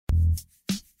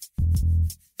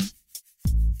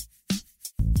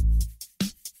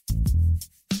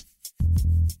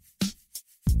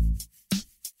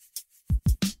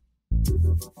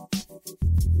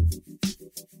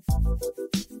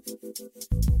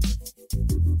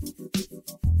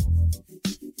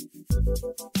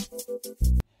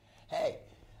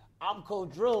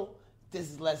Coach Drew.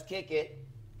 This is Let's Kick It.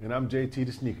 And I'm JT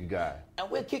the Sneaker Guy. And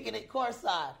we're kicking it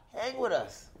courtside. Hang with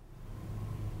us.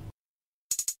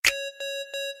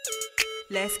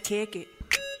 Let's kick it.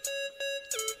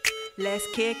 Let's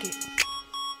kick it.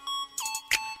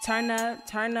 Turn up,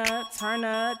 turn up, turn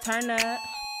up, turn up.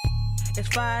 It's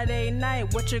Friday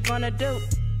night, what you gonna do?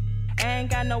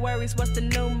 Ain't got no worries, what's the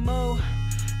new move?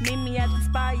 Meet me at the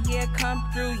spot, yeah, come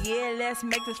through. Yeah, let's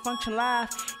make this function live.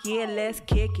 Yeah, let's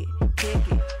kick it, kick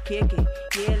it, kick it.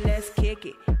 Yeah, let's kick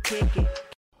it, kick it.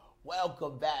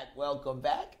 Welcome back.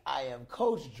 I am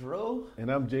Coach Drew.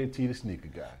 And I'm JT the Sneaker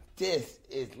Guy. This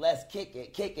is Let's Kick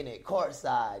It, kicking it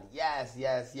courtside. Yes.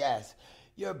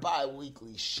 Your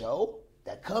bi-weekly show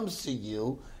that comes to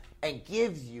you and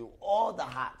gives you all the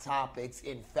hot topics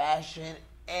in fashion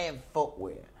and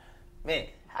footwear. Man,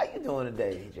 how you doing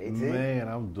today, JT? Man,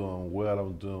 I'm doing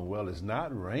well. It's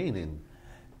not raining.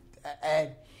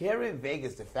 And here in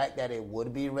Vegas, the fact that it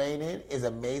would be raining is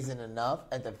amazing enough.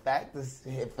 And the fact that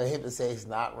for him to say it's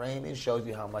not raining shows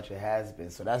you how much it has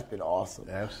been. So that's been awesome.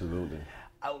 Absolutely.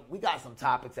 We got some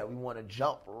topics that we want to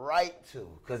jump right to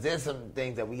because there's some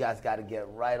things that we guys got to get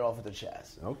right off of the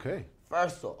chest. Okay.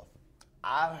 First off,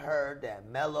 I've heard that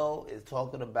Melo is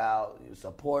talking about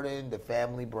supporting the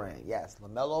family brand. Yes,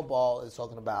 LaMelo Ball is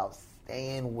talking about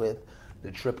staying with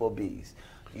the Triple Bs.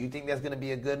 Do you think that's going to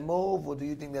be a good move, or do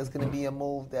you think that's going to be a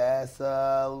move that's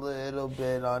a little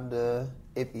bit on the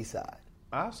iffy side?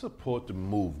 I support the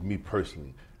move, me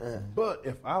personally. But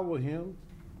if I were him,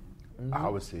 I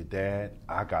would say, Dad,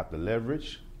 I got the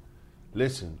leverage.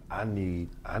 Listen, I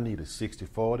need a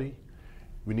 60-40.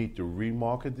 We need to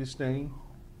remarket this thing.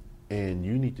 And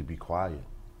you need to be quiet,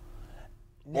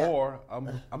 or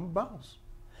I'm bounce.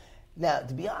 Now,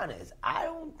 to be honest, I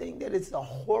don't think that it's a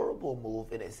horrible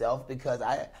move in itself because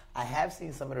I have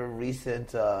seen some of the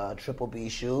recent Triple B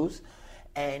shoes,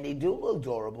 and they do look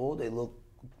durable. They look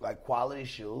like quality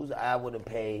shoes. I wouldn't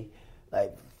pay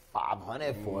like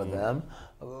 $500 for them,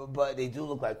 but they do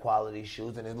look like quality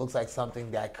shoes, and it looks like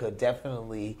something that could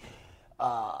definitely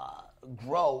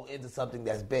grow into something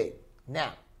that's big.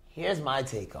 Now, here's my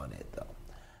take on it, though.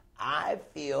 I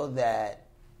feel that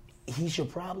he should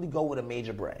probably go with a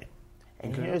major brand.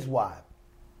 And here's why.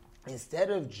 Instead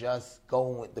of just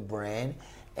going with the brand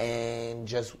and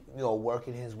just,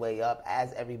 working his way up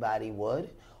as everybody would,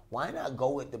 why not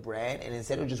go with the brand and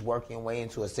instead of just working your way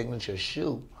into a signature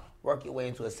shoe, work your way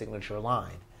into a signature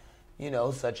line?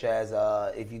 Such as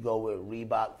if you go with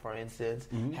Reebok, for instance,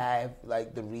 have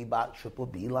like the Reebok Triple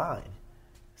B line.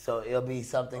 So it'll be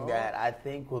something that I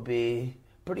think would be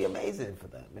pretty amazing for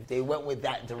them if they went with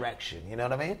that direction. You know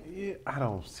what I mean? Yeah, I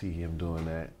don't see him doing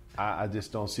that. I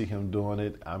just don't see him doing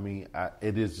it. I mean,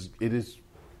 it is.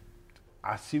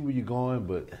 I see where you're going,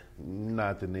 but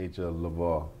not the nature of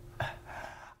LeVar.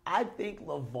 I think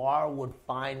LeVar would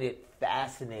find it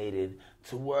fascinating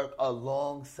to work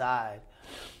alongside.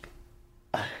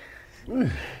 I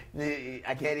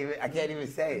can't even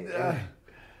say it.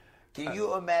 Can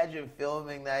you imagine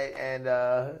filming that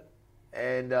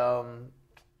and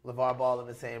LeVar Ball in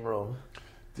the same room?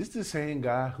 This is the same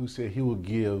guy who said he would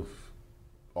give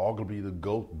arguably the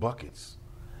GOAT buckets.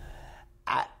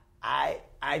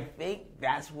 I think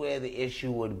that's where the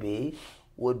issue would be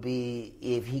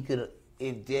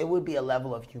if there would be a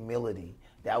level of humility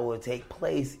that would take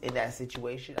place in that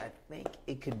situation. I think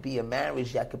it could be a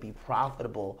marriage that could be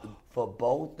profitable for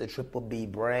both the Triple B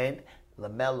brand,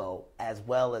 LaMelo, as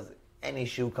well as any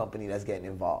shoe company that's getting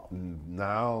involved.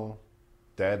 Now,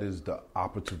 that is the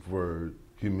operative word,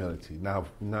 humility. Now,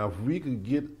 if we could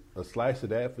get a slice of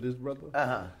that for this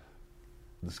brother,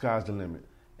 the sky's the limit.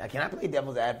 Now, can I play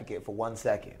devil's advocate for 1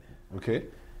 second? Okay.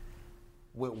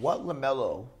 With what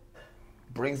LaMelo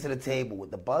brings to the table,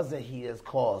 with the buzz that he has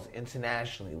caused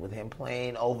internationally, with him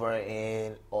playing over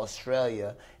in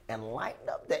Australia and lighting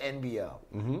up the NBL,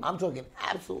 I'm talking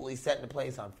absolutely setting the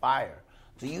place on fire.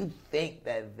 Do you think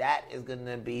that is going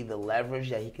to be the leverage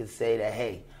that he could say that,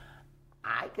 hey,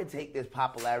 I could take this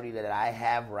popularity that I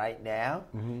have right now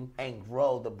and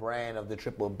grow the brand of the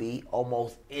Triple B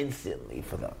almost instantly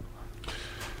for them?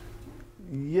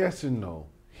 Yes and no.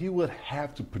 He would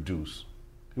have to produce.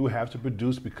 He would have to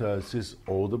produce because his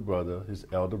elder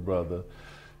brother,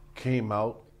 came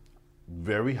out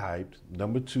very hyped,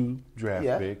 number 2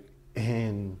 draft pick,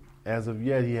 and as of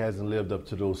yet, he hasn't lived up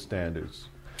to those standards.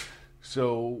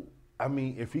 So, I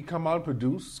mean, if he come out and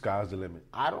produce, sky's the limit.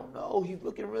 I don't know. He's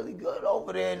looking really good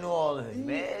over there in New Orleans,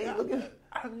 man. He's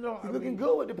looking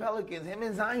good with the Pelicans, him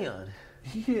and Zion.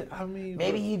 Yeah, I mean...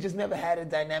 Maybe he just never had a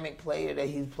dynamic player that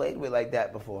he's played with like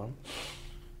that before.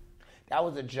 That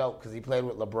was a joke because he played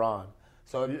with LeBron.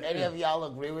 So if any of y'all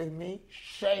agree with me,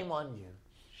 shame on you.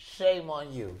 Shame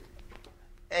on you.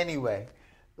 Anyway,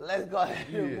 let's go ahead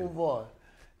and move on.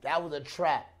 That was a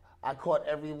trap. I caught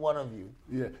every one of you.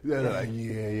 Yeah, you're right.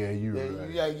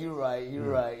 Yeah,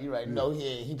 you're right. No, he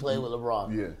ain't. He played with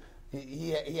LeBron. Yeah.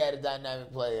 He had a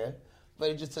dynamic player,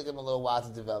 but it just took him a little while to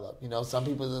develop. You know, some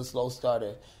people are a slow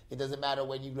starter. It doesn't matter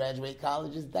when you graduate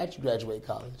college, it's that you graduate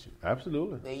college.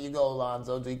 Absolutely. There you go,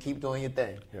 Alonzo. Do you keep doing your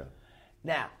thing? Yeah.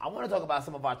 Now, I want to talk about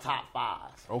some of our top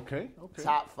fives. Okay.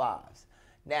 Top fives.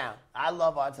 Now, I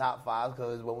love our top fives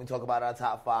because when we talk about our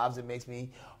top fives, it makes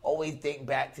me always think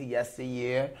back to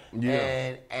yesteryear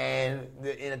and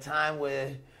in a time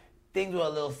where things were a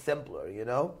little simpler, you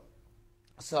know?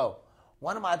 So,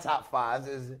 one of my top fives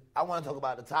is I want to talk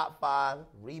about the top 5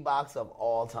 Reeboks of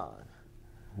all time.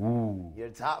 Ooh. Your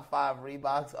top 5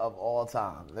 Reeboks of all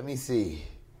time. Let me see.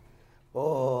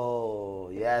 Oh,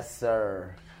 yes,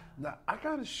 sir. Now, I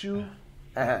got a shoe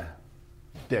Uh-huh.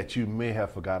 that you may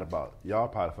have forgot about. Y'all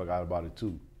probably forgot about it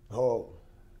too. Oh.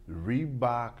 The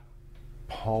Reebok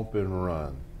Pump and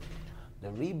Run. The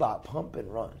Reebok Pump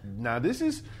and Run. Now, this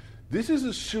is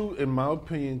a shoe, in my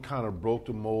opinion, kind of broke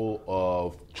the mold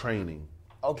of training.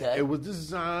 Okay. It was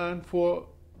designed for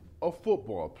a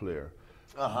football player.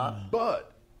 Uh-huh.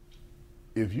 But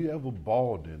if you ever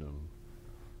balled in them,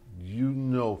 you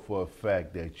know for a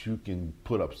fact that you can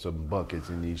put up some buckets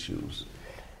in these shoes.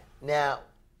 Now,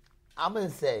 I'm going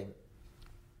to say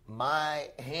my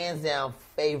hands down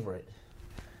favorite,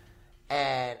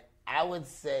 and I would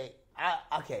say,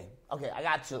 okay, I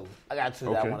got two. That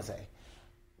I want to say.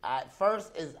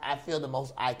 First is I feel the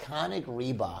most iconic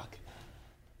Reebok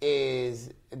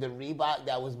is the Reebok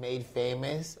that was made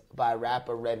famous by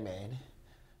rapper Redman.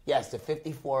 Yes, the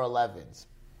 5411s.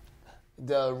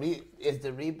 It's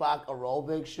the Reebok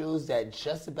aerobic shoes that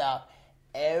just about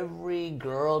every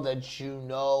girl that you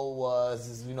know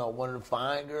was, one of the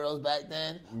fine girls back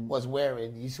then was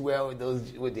wearing. You used to wear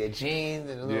with their jeans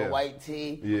and a little white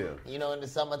tee. Yeah. In the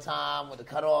summertime with the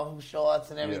cut-off shorts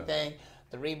and everything.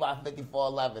 The Reebok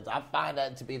 5411s. I find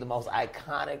that to be the most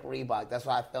iconic Reebok. That's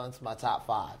why I fell into my top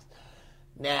 5s.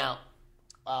 Now,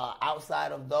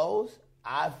 outside of those,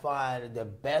 I find the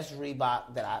best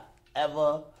Reebok that I've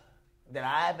ever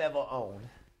owned,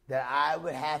 that I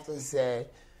would have to say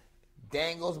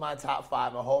dangles my top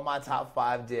 5 and hold my top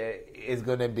 5 there is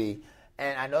going to be.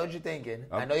 And I know what you're thinking.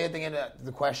 I know you're thinking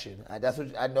the question. That's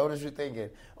what I noticed you're thinking.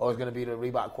 Oh, it's going to be the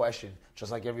Reebok question,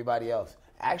 just like everybody else.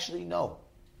 Actually, no.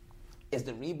 It's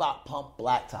the Reebok Pump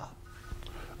Blacktop.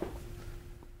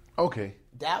 Okay.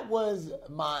 That was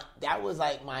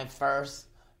like my first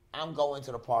I'm going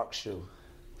to the park shoe.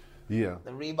 Yeah.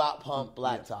 The Reebok Pump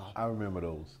Blacktop. I remember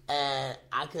those. And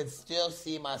I could still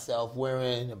see myself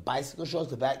wearing bicycle shorts.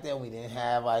 But back then we didn't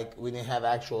have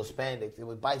actual spandex. It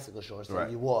was bicycle shorts that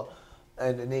you wore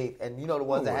underneath. And you know the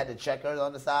ones that had the checkers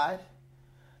on the side?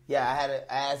 Yeah,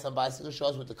 I had some bicycle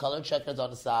shorts with the colored checkers on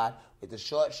the side with the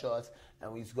short shorts,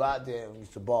 and we used to go out there and we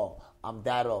used to ball. I'm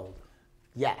that old.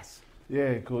 Yes.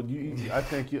 Yeah, cool. I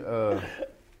think you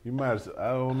might. I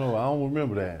don't know. I don't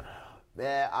remember that.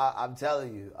 Man, I'm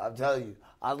telling you. I was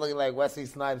looking like Wesley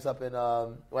Snipes up in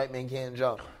White Man Can't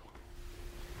Jump.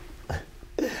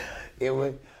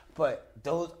 But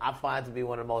those I find to be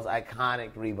one of the most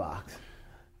iconic Reeboks.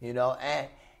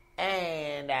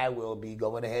 And I will be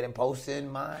going ahead and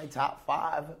posting my top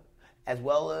 5, as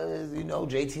well as,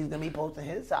 JT's going to be posting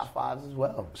his top 5s as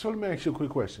well. So let me ask you a quick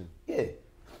question. Yeah.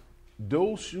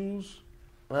 Those shoes,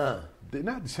 they're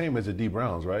not the same as the D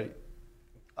Browns, right?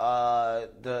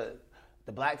 The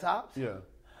black tops? Yeah.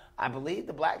 I believe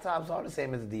the black tops are the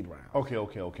same as the D Browns. Okay.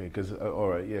 Because all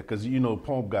right, yeah. Because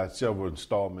Pump got several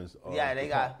installments. They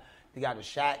got the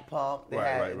Shaq Pump. They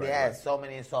had so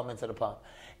many installments of the Pump.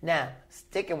 Now,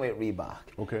 sticking with Reebok.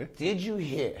 Okay. Did you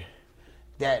hear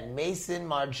that Mason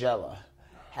Margiela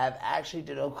have actually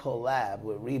did a collab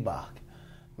with Reebok?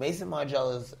 Mason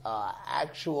Margiela's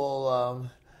actual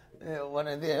one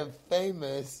of their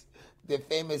famous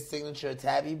signature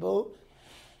tabby boot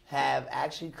have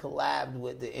actually collabed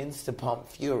with the Instapump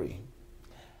Fury.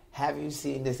 Have you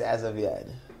seen this as of yet?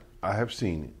 I have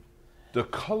seen it. The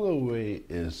colorway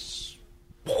is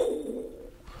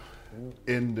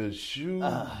in the shoe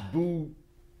boot.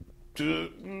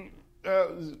 And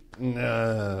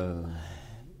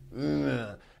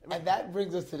that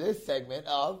brings us to this segment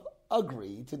of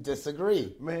Agree to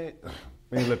Disagree. Man,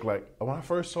 it looked like, when I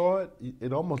first saw it,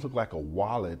 it almost looked like a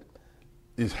wallet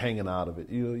is hanging out of it.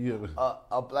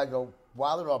 Like a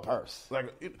wallet or a purse?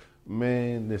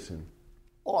 Man, listen.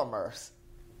 Or a purse.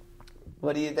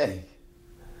 What do you think?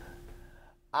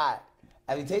 All right.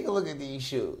 If you take a look at these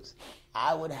shoes,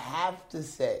 I would have to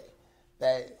say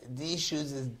that these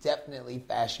shoes is definitely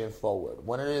fashion forward.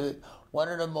 One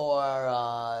of the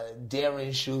more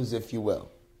daring shoes, if you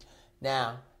will.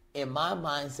 Now, in my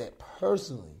mindset,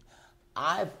 personally,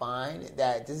 I find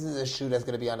that this is a shoe that's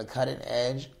going to be on the cutting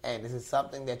edge, and this is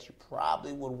something that you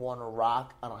probably would want to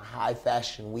rock on a high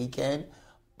fashion weekend.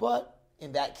 But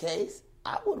in that case,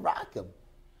 I would rock them.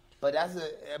 But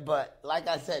like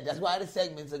I said, that's why the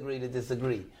segments agree to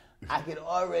disagree. I can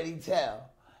already tell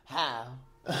how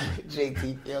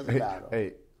JT feels about them.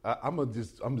 Hey, I'm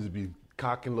just be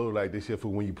cock and loaded like this here for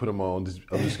when you put them on.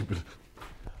 I'm just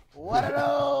What are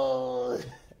those?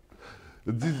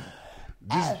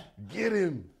 Just get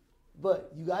him.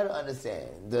 But you got to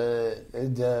understand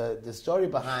the story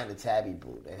behind the Tabby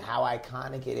boot and how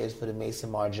iconic it is for the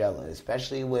Mason Margiela,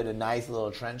 especially with a nice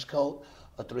little trench coat,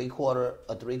 a three-quarter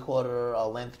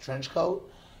length trench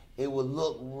coat. It would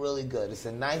look really good. It's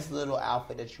a nice little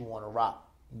outfit that you want to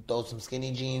rock. You throw some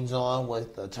skinny jeans on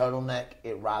with a turtleneck,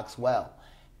 it rocks well.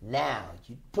 Now,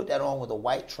 you put that on with a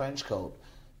white trench coat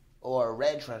or a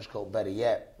red trench coat, better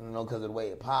yet, because of the way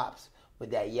it pops, with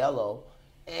that yellow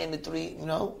and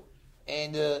the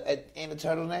and the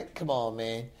turtleneck. Come on,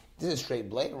 man. This is straight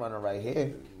Blade Runner right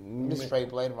here. This is straight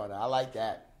Blade Runner. I like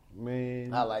that.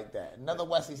 Man. I like that. Another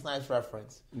Wesley Snipes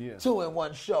reference. Yeah.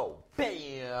 2-in-1 show.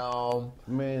 Bam.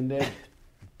 Man,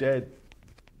 that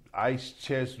ice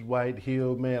chest white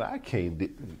heel, man, I can't.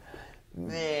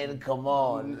 Man, come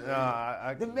on.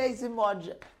 The Mason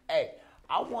Margiela. Hey,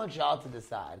 I want y'all to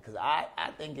decide because I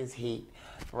think it's heat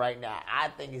right now. I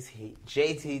think it's heat.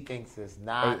 JT thinks it's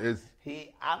not. I'm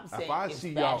saying it's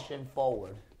fashion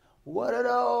forward. What are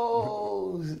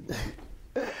those?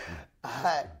 All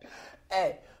right.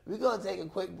 Hey, we're gonna take a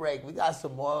quick break. We got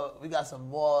some more.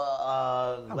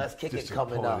 Let's Kick It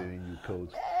coming up. In you,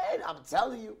 Coach. Man, I'm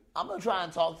telling you, I'm gonna try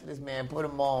and talk to this man. Put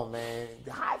him on, man.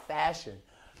 The high fashion.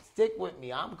 Stick with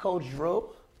me. I'm Coach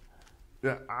Drew.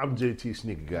 Yeah, I'm JT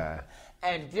Sneaker Guy.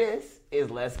 And this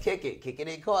is Let's Kick It. Kicking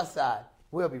it courtside.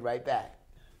 We'll be right back.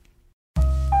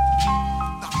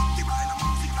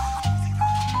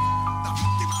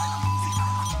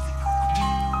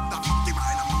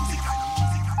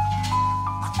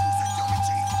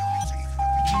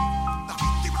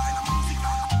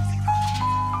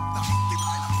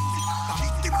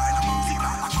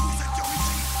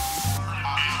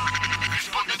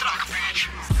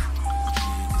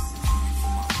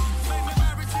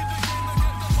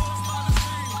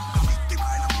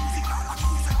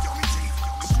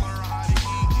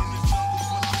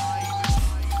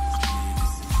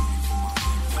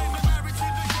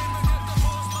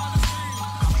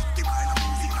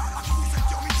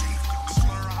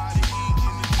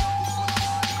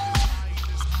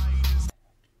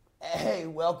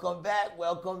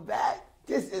 Welcome back.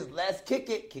 This is Let's Kick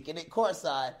It, kicking it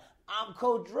courtside. I'm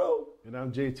Coach Drew. And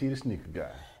I'm JT, the Sneaker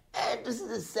Guy. And this is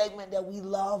a segment that we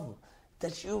love,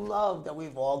 that you love, that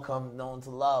we've all come known to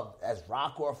love as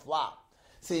rock or flop.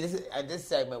 See, in this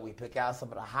segment, we pick out some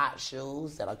of the hot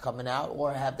shoes that are coming out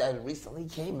or that recently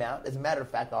came out. As a matter of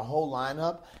fact, our whole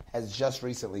lineup has just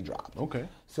recently dropped. Okay.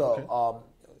 So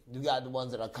you got the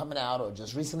ones that are coming out or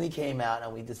just recently came out,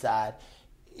 and we decide,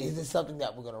 is it something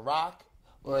that we're going to rock?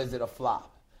 Or is it a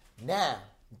flop? Now,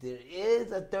 there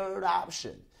is a third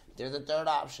option. There's a third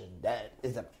option that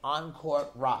is an on-court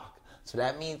rock. So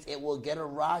that means it will get a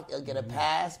rock, it'll get a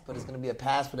pass, but it's going to be a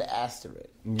pass with an asterisk.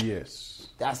 Yes.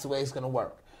 That's the way it's going to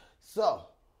work. So,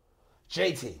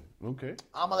 JT. Okay.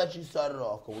 I'm going to let you start it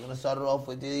off. We're going to start it off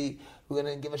with we're going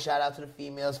to give a shout out to the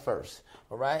females first.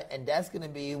 All right? And that's going to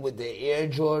be with the Air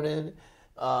Jordan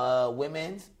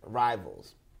women's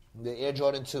rivals. The Air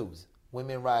Jordan 2s,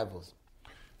 women rivals.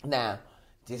 Now,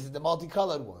 this is the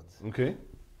multicolored ones. Okay.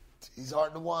 These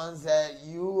aren't the ones that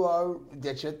you're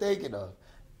thinking of.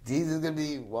 These are gonna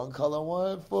be one color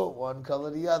one foot, one color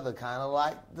the other, kind of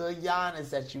like the Giannis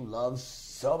that you love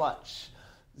so much.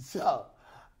 So,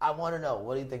 I want to know,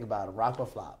 what do you think about it, rock or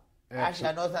flop? Absolutely. Actually,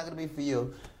 I know it's not gonna be for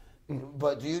you,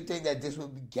 but do you think that this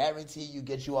would guarantee you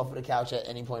get you off of the couch at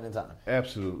any point in time?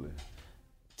 Absolutely.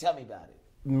 Tell me about it.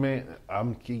 Man, I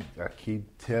keep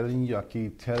telling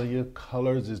you,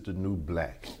 colors is the new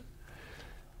black.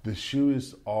 The shoe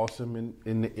is awesome,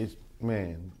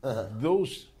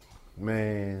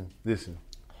 listen,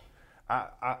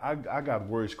 I got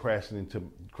words crashing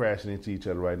into each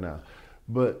other right now,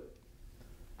 but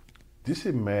let's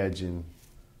imagine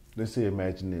this,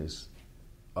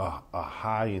 a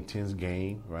high intense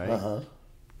game, right?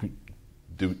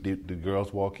 The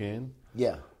girls walk in.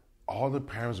 Yeah. All the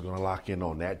parents are going to lock in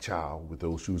on that child with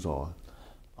those shoes on.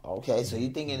 Okay, so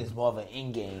you're thinking it's more of an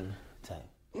in-game type.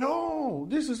 No,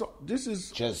 this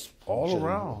is just all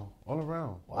around.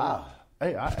 Wow.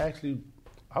 Hey,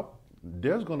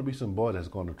 there's going to be some boy that's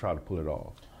going to try to pull it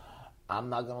off. I'm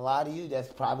not going to lie to you.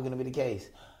 That's probably going to be the case.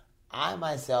 I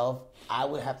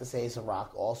would have to say it's a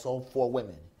rock also for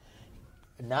women.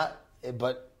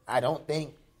 But I don't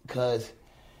think, because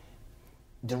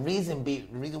the reason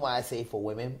why I say for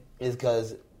women is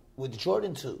because with the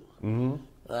Jordan 2,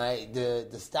 right, the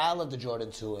style of the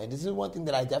Jordan 2, and this is one thing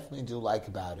that I definitely do like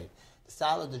about it, the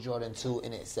style of the Jordan 2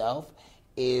 in itself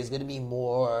is going to be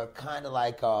more kind of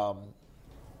like, in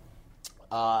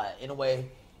a way,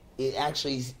 it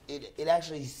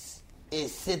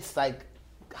sits like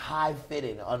high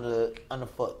fitting on the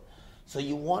foot. So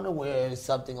you want to wear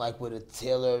something like with a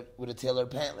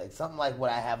tailored pant leg, something like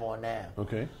what I have on now.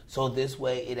 Okay. So this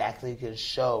way it actually can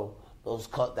show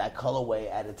that colorway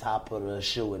at the top of the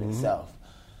shoe in itself.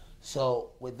 So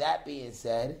with that being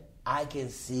said, I can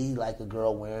see like a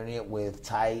girl wearing it with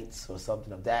tights or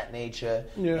something of that nature,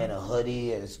 and a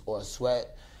hoodie or a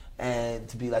sweat, and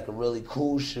to be like a really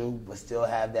cool shoe, but still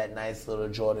have that nice little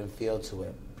Jordan feel to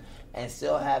it, and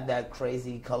still have that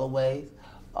crazy colorways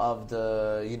of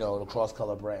the the cross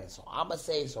color brand. So I'm gonna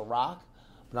say it's a rock,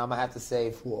 but I'm gonna have to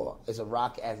say it's a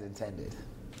rock as intended.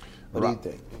 What do you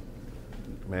think?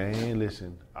 Man,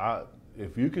 listen,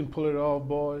 if you can pull it off,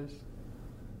 boys,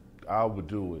 I would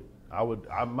do it.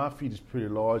 My feet is pretty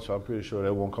large, so I'm pretty sure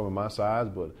that won't come in my size.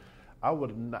 But I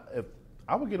would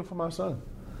get it for my son.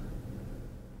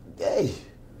 Hey,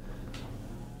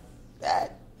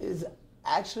 that is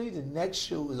actually the next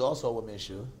shoe is also a women's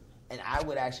shoe, and I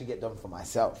would actually get them for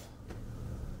myself.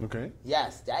 Okay.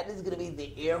 Yes, that is going to be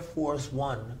the Air Force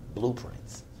One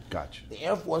Blueprints. Gotcha. The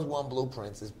Air Force One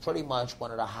Blueprints is pretty much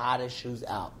one of the hottest shoes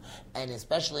out, and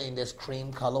especially in this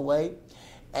cream colorway.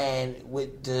 And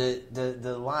with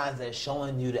the lines that's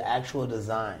showing you the actual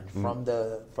design from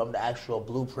the actual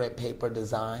blueprint paper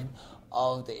design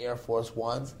of the Air Force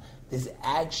Ones, this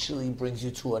actually brings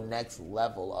you to a next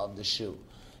level of the shoe.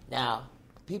 Now,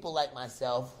 people like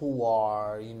myself who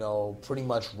are, pretty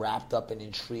much wrapped up and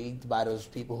intrigued by those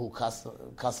people who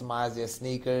customize their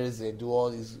sneakers and do all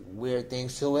these weird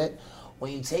things to it,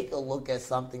 when you take a look at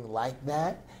something like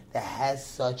that has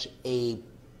such an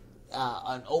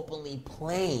openly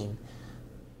plain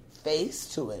face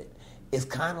to it, it's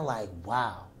kind of like,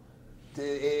 wow.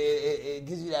 It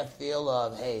gives you that feel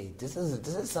of, hey, this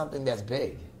is something that's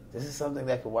big. This is something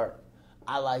that could work.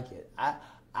 I like it.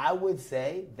 I would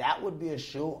say that would be a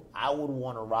shoe I would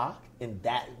want to rock in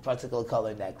that particular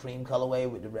color, in that cream colorway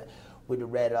with the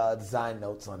red design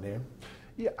notes on there.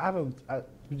 Yeah, I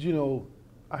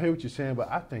hear what you're saying, but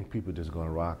I think people just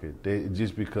gonna rock it.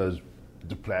 Just because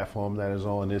the platform that is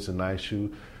on, it's a nice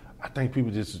shoe. I think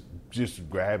people just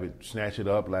grab it, snatch it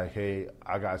up like, hey,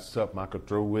 I got something I could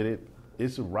throw with it.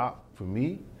 It's a rock for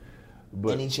me.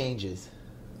 But any changes?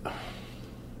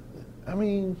 I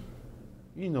mean,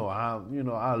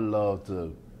 I love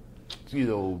to,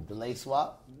 the lace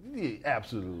swap. Yeah,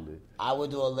 absolutely. I would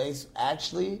do a lace.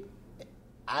 Actually,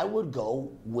 I would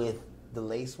go with the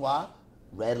lace swap,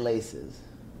 red laces,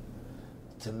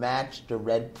 to match the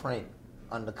red print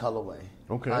on the colorway.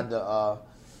 Okay. On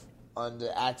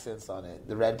the accents on it,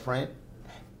 the red print,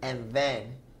 and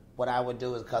then what I would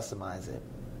do is customize it.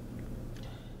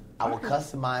 I would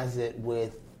customize it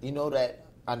with, that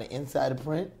on the inside of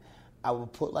print, I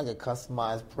would put like a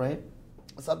customized print,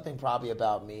 something probably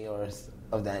about me or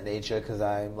of that nature, because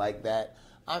I'm like that.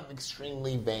 I'm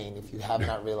extremely vain, if you have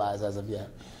not realized as of yet.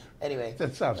 Anyway.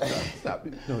 Stop.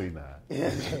 No, you're not.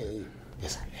 Yes,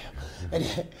 I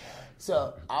am.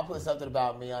 So I'll put something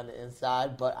about me on the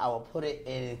inside, but I will put it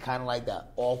in kind of like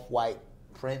that off-white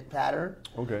print pattern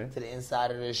to the inside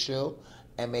of the shoe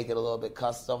and make it a little bit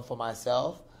custom for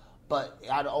myself. But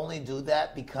I'd only do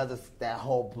that because it's that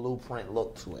whole blueprint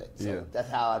look to it. So that's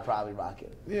how I'd probably rock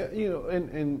it. Yeah,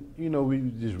 and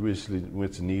we just recently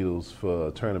went to Needles for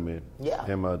a tournament. Yeah.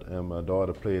 And my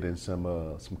daughter played in some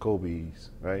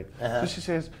Kobe's, right? Uh-huh. So she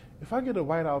says, if I get a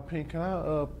whiteout pin, can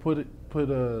I put a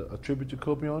tribute to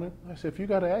Kobe on it? I said, if you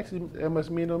got to ask, that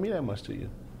must mean don't mean that much to you.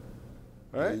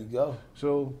 Right? There you go.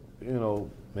 So,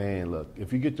 man, look,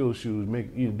 if you get those shoes,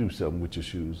 do something with your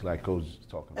shoes, like Coach is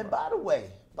talking about. And by the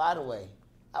way,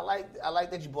 I like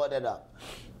that you brought that up.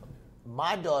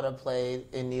 My daughter played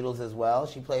in Needles as well.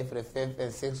 She played for the 5th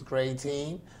and 6th grade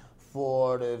team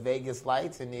for the Vegas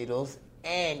Lights in Needles,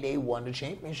 and they won the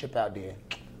championship out there.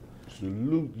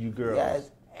 Salute you girls.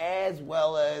 Yes, as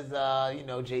well as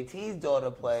JT's daughter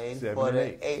played for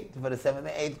the 7th and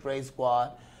 8th grade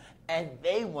squad, and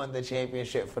they won the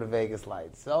championship for the Vegas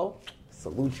Lights. So,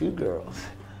 salute you girls.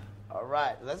 All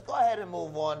right, let's go ahead and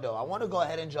move on, though. I want to go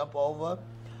ahead and jump over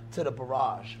to the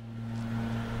Barrage.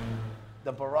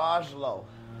 The Barrage Low.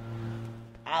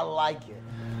 I like it.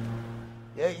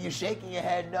 You're shaking your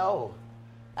head no.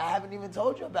 I haven't even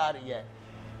told you about it yet.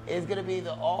 It's going to be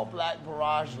the all-black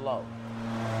Barrage Low.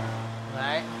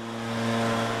 Right?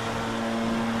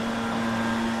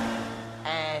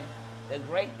 And the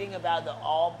great thing about the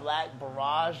all-black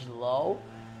Barrage Low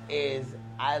is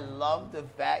I love the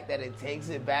fact that it takes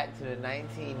it back to the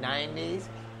 1990s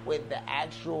with the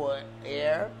actual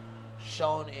air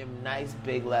shown in nice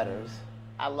big letters.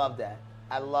 I love that.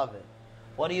 I love it.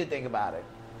 What do you think about it?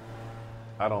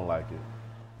 I don't like it.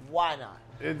 Why not?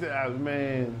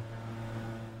 Man,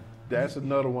 that's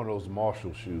another one of those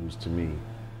Marshall shoes to me.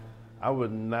 I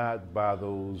would not buy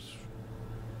those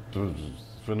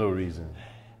for no reason.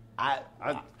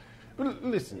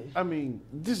 Listen, I mean,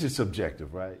 this is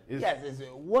subjective, right? Yes, it's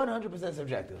 100%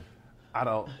 subjective.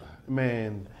 That's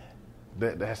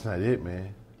not it,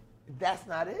 man. That's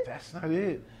not it? That's not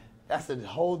it. That's a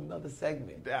whole nother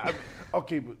segment.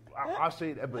 Okay, but I'll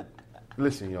say that, but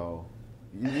listen, y'all.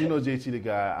 You know JT the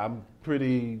guy, I'm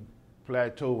pretty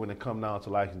plateau when it comes down to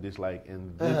like and dislike,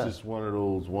 and this is one of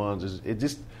those ones, it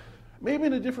just, maybe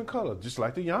in a different color, just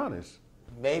like the Giannis.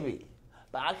 Maybe.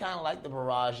 But I kind of like the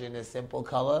Barrage in a simple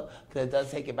color because it does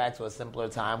take it back to a simpler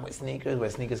time with sneakers, where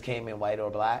sneakers came in white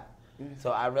or black.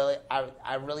 So I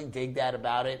really dig that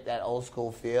about it, that old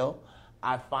school feel.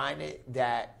 I find it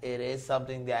that it is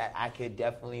something that I could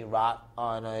definitely rock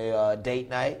on a date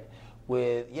night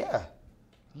with,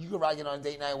 you could rock it on a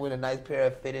date night with a nice pair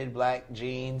of fitted black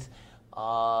jeans,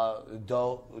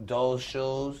 those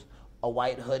shoes, a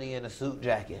white hoodie, and a suit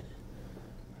jacket.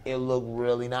 It look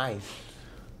really nice.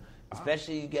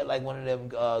 Especially you get like one of them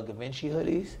Givenchy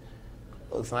hoodies.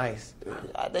 Looks nice.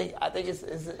 I think it's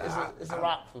a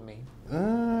rock for me.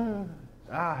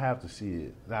 I'll have to see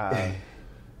it.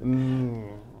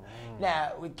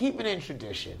 Now, we're keeping in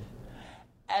tradition.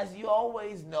 As you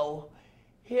always know,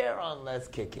 here on Let's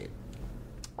Kick It,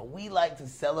 we like to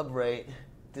celebrate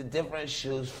the different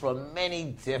shoes from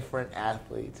many different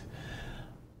athletes.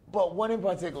 But one in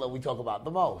particular we talk about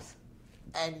the most.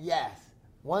 And yes,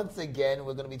 once again,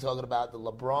 we're going to be talking about the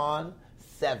LeBron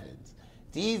 7s.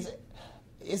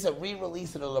 It's a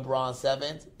re-release of the LeBron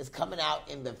 7s. It's coming out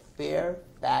in the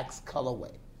Fairfax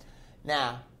colorway.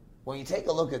 Now, when you take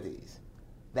a look at these,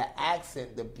 the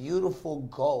accent, the beautiful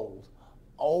gold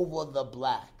over the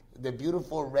black, the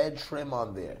beautiful red trim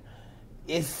on there,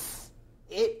 it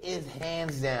is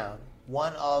hands down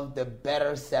one of the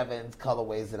better 7s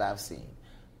colorways that I've seen.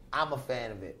 I'm a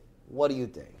fan of it. What do you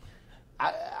think?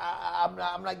 I'm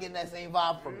not getting that same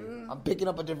vibe from you. I'm picking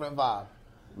up a different vibe.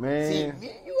 Man, see,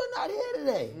 you are not here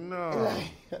today. No,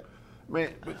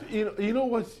 man. But you know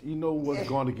what's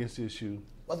going against this shoe?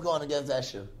 What's going against that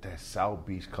shoe? That South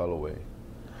Beach colorway.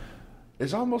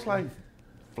 It's almost like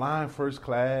flying first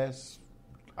class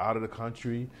out of the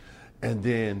country, and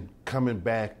then coming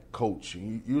back, coach.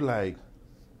 You like,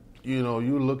 you're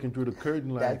looking through the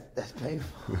curtain like that's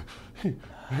painful.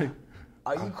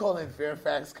 Are you calling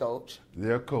Fairfax coach?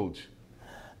 Their coach.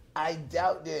 I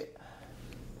doubt that.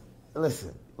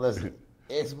 Listen.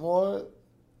 It's more,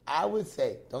 I would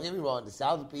say, don't get me wrong, the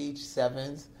South Beach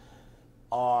 7s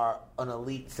are an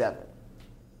elite 7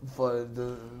 for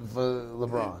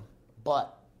LeBron.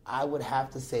 But I would have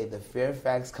to say the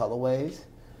Fairfax colorways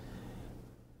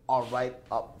are right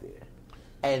up there.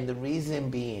 And the reason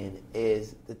being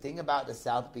is the thing about the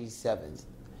South Beach 7s,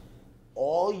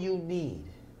 all you need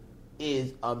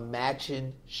is a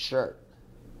matching shirt,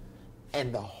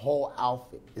 and the whole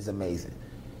outfit is amazing.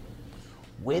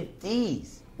 With the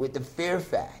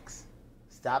Fairfax,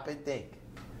 stop and think.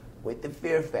 With the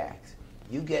Fairfax,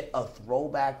 you get a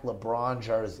throwback LeBron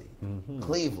jersey,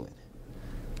 Cleveland,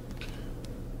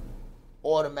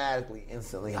 automatically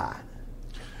instantly hot.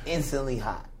 Instantly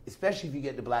hot. Especially if you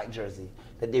get the black jersey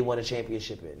that they won a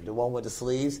championship in. The one with the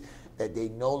sleeves that they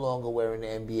no longer wear in the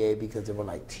NBA because they were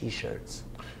like T-shirts.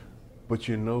 But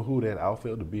you know who that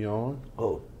outfit to be on?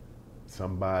 Who?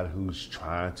 Somebody who's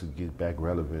trying to get back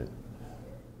relevant,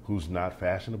 who's not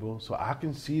fashionable. So I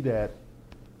can see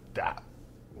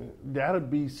that'll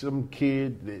be some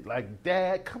kid that like,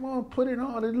 Dad, come on, put it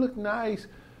on. It look nice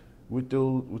with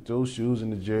those shoes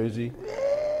and the jersey.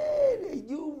 Man,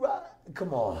 you right.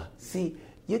 Come on. See,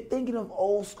 you're thinking of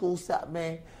old school stuff,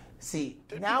 man. See,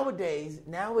 nowadays,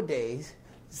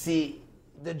 see,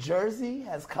 the jersey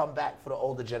has come back for the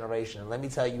older generation. Let me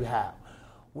tell you how.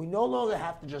 We no longer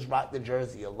have to just rock the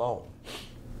jersey alone.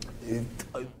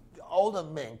 Older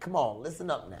men, come on,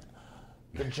 listen up now.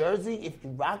 The jersey, if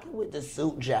you rock it with the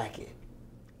suit jacket,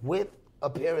 with a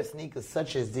pair of sneakers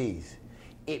such as these,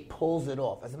 it pulls it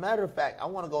off. As a matter of fact, I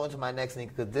want to go into my next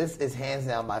sneaker because this is hands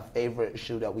down my favorite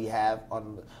shoe that we have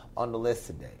on the list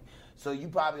today. So you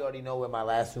probably already know where my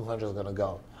last 200 is going to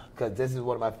go because this is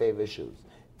one of my favorite shoes.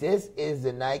 This is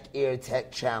the Nike Air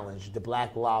Tech Challenge, the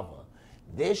Black Lava.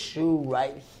 This shoe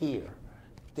right here,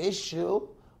 this shoe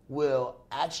will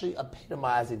actually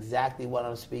epitomize exactly what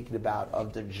I'm speaking about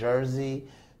of the jersey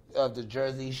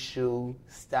shoe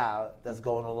style that's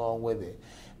going along with it.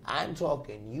 I'm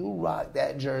talking, you rock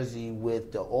that jersey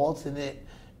with the alternate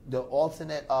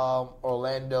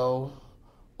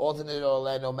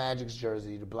Orlando Magic's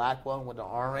jersey, the black one with the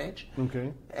orange.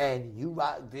 Okay. And you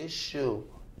rock this shoe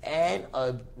and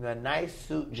a nice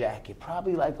suit jacket,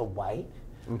 probably like a white.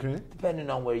 Okay. Depending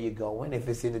on where you're going. If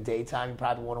it's in the daytime, you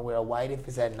probably want to wear a white. If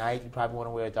it's at night, you probably want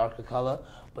to wear a darker color.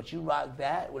 But you rock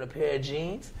that with a pair of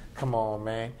jeans, come on,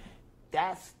 man.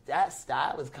 That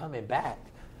style is coming back.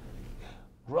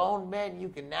 Grown men, you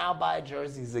can now buy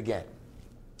jerseys again.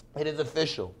 It is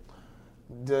official.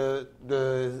 We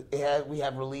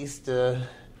have released the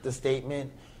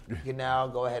statement. You can now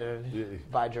go ahead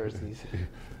and buy jerseys.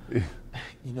 You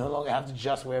no longer have to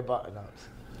just wear button-ups.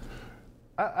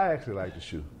 I actually like the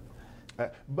shoe,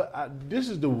 but this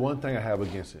is the one thing I have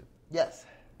against it. Yes.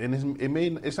 And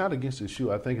it's not against the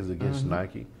shoe. I think it's against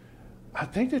Nike. I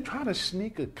think they're trying to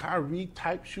sneak a Kyrie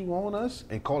type shoe on us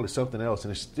and call it something else,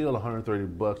 and it's still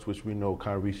 $130, which we know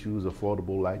Kyrie shoes are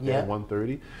affordable like that,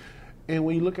 $130. And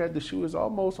when you look at the shoe, it's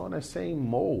almost on that same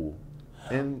mold.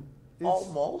 And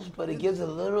almost, but it gives a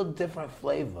little different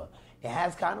flavor. It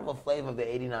has kind of a flavor of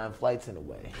the 89 Flights in a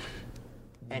way.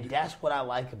 And that's what I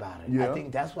like about it. Yeah. I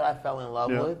think that's what I fell in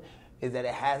love with, is that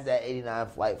it has that 89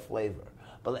 Flight flavor.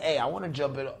 But hey, I want to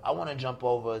jump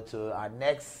over to our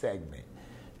next segment.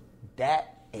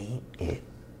 That ain't it.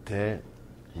 That,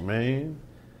 man.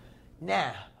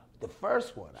 Now, the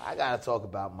first one, I got to talk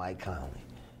about Mike Conley.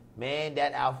 Man,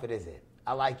 that outfit is it.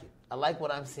 I like it. I like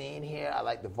what I'm seeing here. I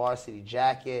like the varsity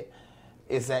jacket.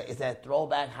 It's that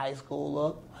throwback high school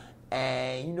look.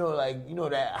 And you know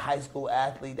that high school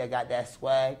athlete that got that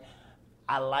swag?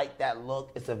 I like that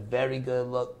look. It's a very good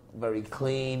look, very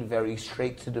clean, very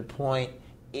straight to the point.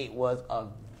 It was a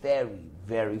very,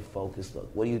 very focused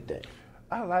look. What do you think?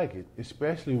 I like it,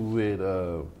 especially with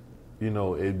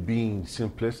it being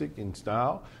simplistic in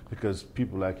style, because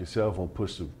people like yourself will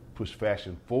push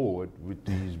fashion forward with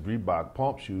these Reebok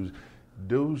pump shoes.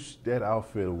 That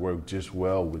outfit will work just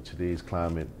well with today's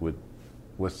climate, with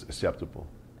what's acceptable.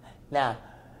 Now,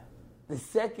 the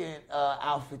second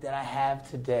outfit that I have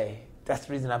today, that's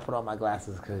the reason I put on my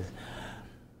glasses, because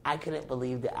I couldn't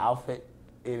believe the outfit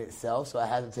in itself, so I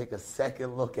had to take a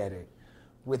second look at it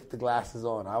with the glasses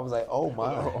on. I was like, oh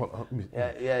my.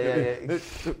 Yeah.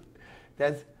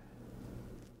 That's,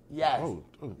 yes.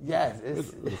 Yes.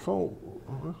 It's, the phone.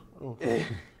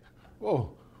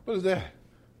 Whoa, what is that?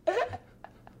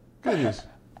 Goodness.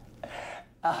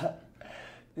 The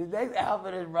next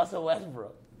outfit is Russell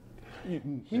Westbrook.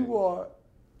 He wore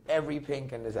every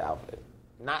pink in this outfit.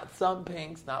 Not some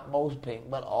pinks, not most pink,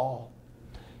 but all.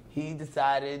 He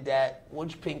decided that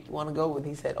which pink you want to go with.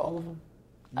 He said all of them.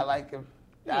 I like him.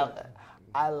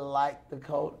 I like the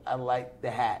coat. I like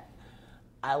the hat.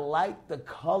 I like the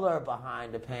color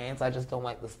behind the pants. I just don't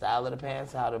like the style of the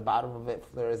pants, how the bottom of it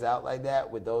flares out like that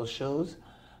with those shoes.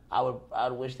 I would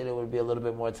wish that it would be a little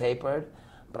bit more tapered,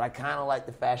 but I kind of like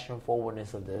the fashion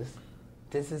forwardness of this.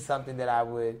 This is something that I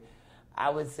would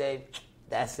say,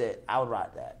 that's it. I would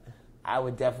rock that. I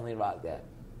would definitely rock that.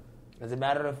 As a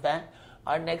matter of fact,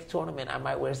 our next tournament, I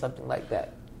might wear something like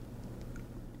that.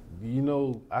 You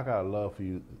know, I got a love for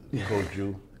you, Coach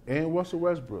Drew, and Russell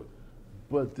Westbrook.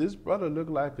 But this brother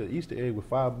looked like an Easter egg with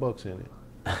 $5 in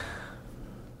it.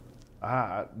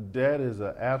 That is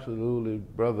an absolutely,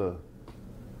 brother,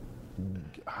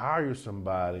 hire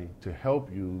somebody to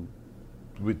help you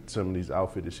with some of these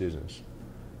outfit decisions.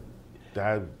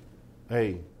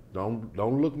 Hey,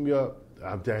 don't look me up.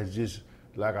 That's just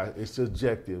it's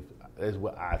subjective. That's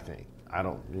what I think. I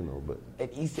don't, but an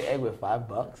Easter egg with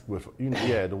 $5. With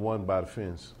the one by the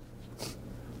fence.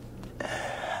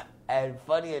 And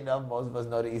funny enough, most of us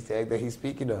know the Easter egg that he's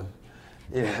speaking of.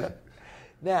 Yeah.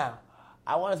 Now,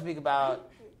 I want to speak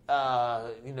about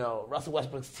Russell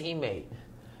Westbrook's teammate.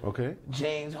 Okay.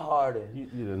 James Harden.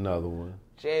 You another one.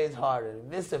 James Harden,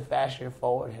 Mr. Fashion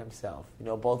Forward himself.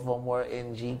 Both of them were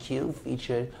in GQ,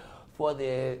 featured for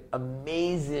their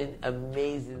amazing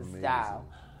style.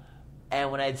 And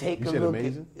when I take a look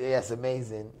amazing? Yes,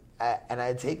 amazing. And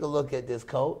I take a look at this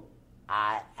coat,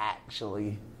 I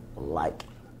actually like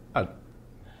it.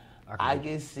 I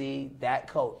can see that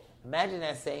coat. Imagine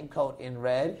that same coat in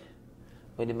red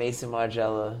with the Mason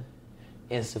Margiela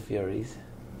Insta Furies.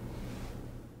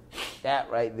 That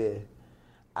right there.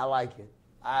 I like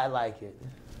it.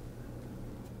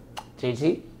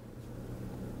 JT?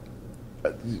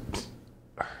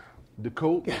 The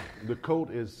coat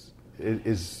is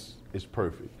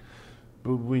perfect.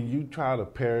 But when you try to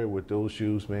pair it with those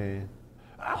shoes, man,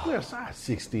 I wear a size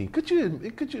 16. Could you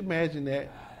imagine that?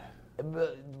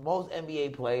 Most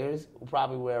NBA players will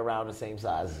probably wear around the same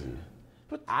size as you.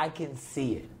 But I can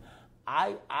see it.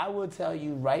 I will tell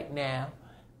you right now,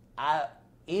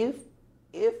 if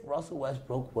Russell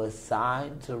Westbrook was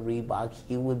signed to Reebok,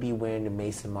 he would be wearing the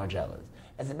Mason Margielas.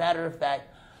 As a matter of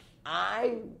fact,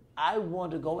 I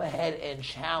want to go ahead and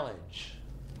challenge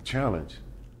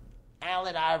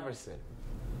Allen Iverson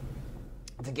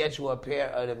to get you a pair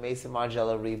of the Mason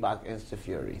Margiela Reebok Insta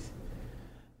Furies.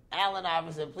 Allen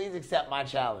Iverson, please accept my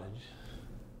challenge.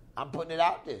 I'm putting it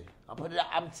out there. I'm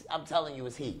telling you,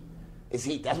 it's heat. It's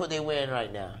heat. That's what they're wearing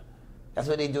right now. That's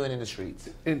what they're doing in the streets.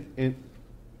 And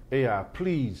AI,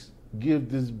 please give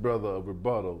this brother a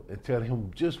rebuttal and tell him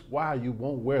just why you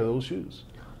won't wear those shoes.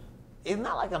 It's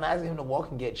not like I'm asking him to walk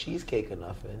and get cheesecake or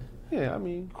nothing. Yeah, I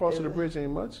mean, crossing the bridge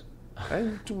ain't much.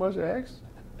 Ain't too much to ask.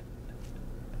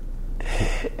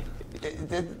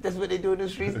 That's what they do in the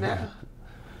streets now.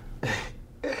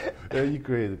 Yeah, you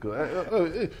crazy cool.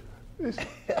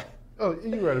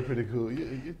 You rather pretty cool.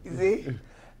 You see?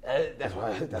 That's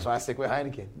why I stick with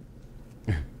Heineken.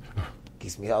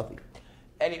 Keeps me healthy.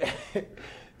 Anyway,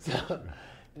 so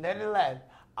nonetheless,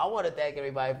 I want to thank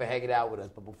everybody for hanging out with us.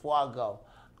 But before I go,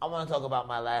 I want to talk about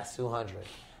my last 200.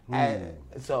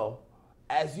 So,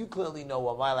 as you clearly know,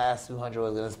 what my last 200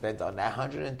 was going to spend on that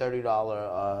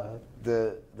 $130,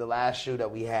 the last shoe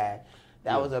that we had.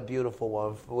 That was a beautiful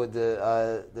one with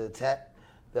the tech,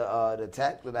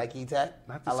 the Nike tech.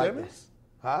 Not the sevens?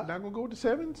 Huh? Not gonna go with the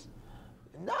sevens?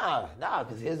 Nah,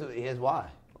 because here's why.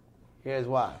 Here's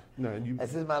why. No,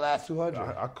 this is my last 200.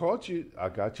 I caught you. I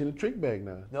got you in a trick bag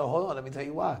now. No, hold on. Let me tell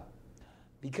you why.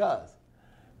 Because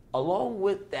along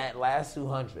with that last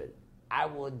 200, I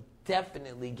will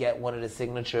definitely get one of the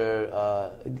signature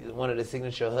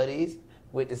hoodies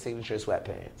with the signature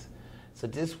sweatpants. So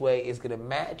this way, it's gonna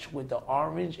match with the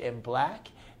orange and black,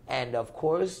 and of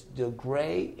course, the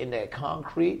gray and that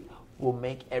concrete will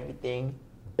make everything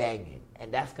banging.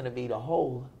 And that's gonna be the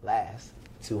whole last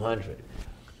 200.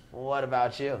 What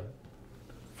about you?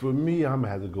 For me, I'm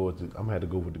gonna have to go with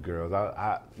the girls.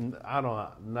 I don't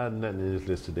nothing in this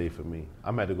list today for me.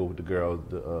 I'm gonna have to go with the girls,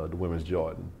 the women's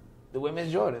Jordan. The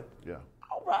women's Jordan. Yeah.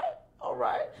 All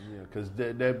right. Yeah, because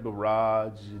that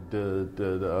barrage,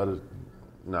 the other,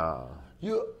 nah.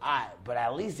 But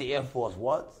at least the Air Force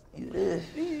Ones.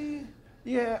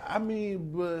 Yeah, I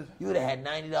mean, but you would have had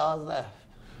 $90 left.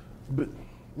 But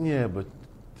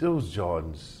those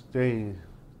Jordans, they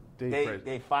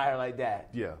fire like that.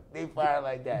 Yeah, they fire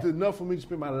like that. It's enough for me to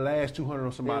spend my last 200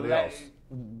 on somebody else.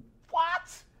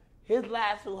 What? His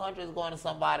last 200 is going to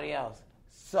somebody else.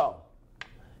 So,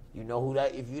 you know who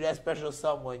that? If you that special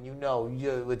someone, you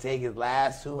would take his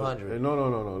last 200.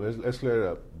 No. Let's clear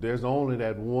it up. There's only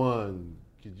that one.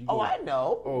 I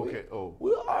know. Okay.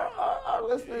 Our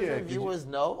listeners and viewers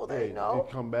know. They know.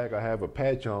 They come back. I have a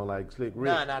patch on like Slick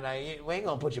Rick. No. We ain't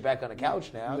gonna put you back on the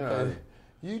couch now. Because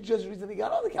you just recently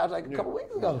got on the couch like a couple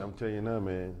weeks ago. I'm telling you now,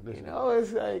 man. Listen.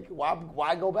 It's like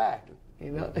why go back?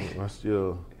 I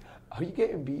still. Are you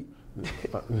getting beat?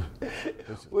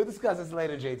 We'll discuss this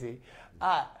later, JT.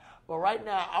 But right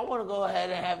now, I want to go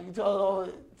ahead and have you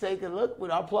take a look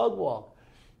with our plug walk.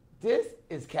 This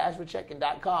is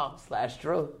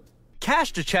cashforchecking.com/Drew.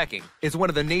 Cash to Checking is one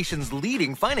of the nation's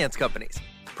leading finance companies,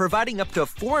 providing up to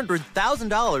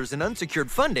 $400,000 in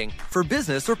unsecured funding for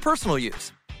business or personal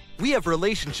use. We have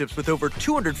relationships with over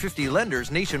 250 lenders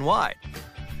nationwide.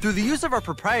 Through the use of our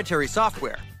proprietary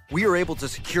software, we are able to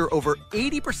secure over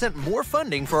 80% more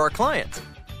funding for our clients.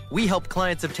 We help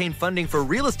clients obtain funding for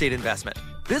real estate investment,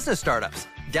 business startups,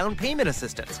 down payment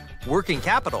assistance, working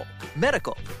capital,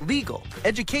 medical, legal,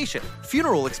 education,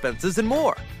 funeral expenses, and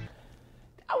more.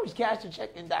 That was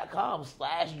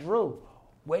cashtochecking.com/Drew.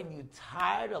 When you're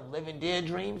tired of living their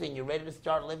dreams and you're ready to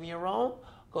start living your own,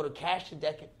 go to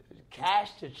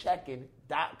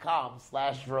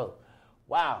cashtochecking.com/Drew.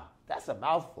 Wow, that's a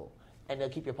mouthful. And they'll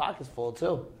keep your pockets full,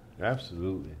 too.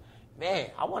 Absolutely.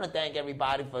 Man, I want to thank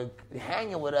everybody for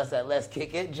hanging with us at Let's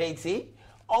Kick It. JT,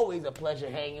 always a pleasure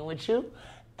hanging with you.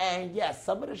 And yes,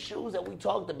 some of the shoes that we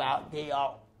talked about, they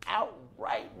are out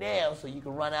right now, so you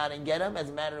can run out and get them. As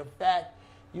a matter of fact,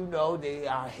 they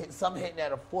are some hitting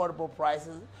at affordable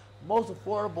prices. Most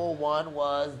affordable one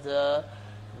was the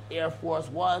Air Force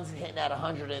Ones hitting at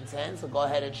 $110, so go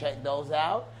ahead and check those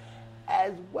out.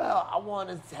 As well, I want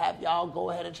to have y'all go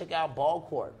ahead and check out Ball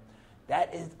Court.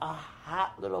 That is a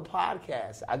hot little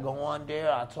podcast. I go on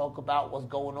there, I talk about what's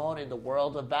going on in the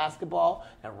world of basketball,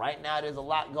 and right now there's a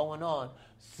lot going on.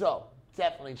 So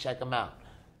definitely check them out.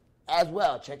 As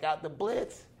well, check out the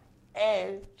Blitz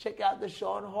and check out the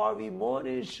Sean Harvey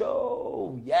Morning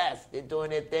Show. Yes, they're doing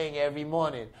their thing every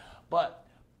morning. But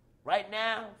right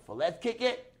now, for Let's Kick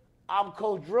It, I'm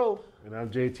Coach Drew. And I'm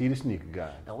JT, the sneaker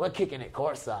guy. And we're kicking it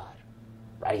courtside,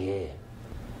 right here.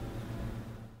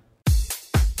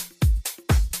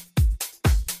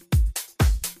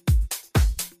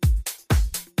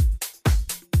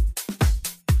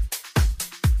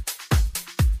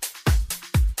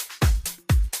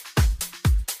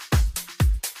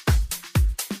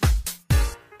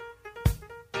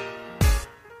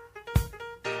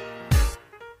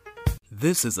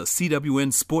 This is a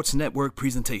CWN Sports Network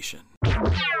presentation.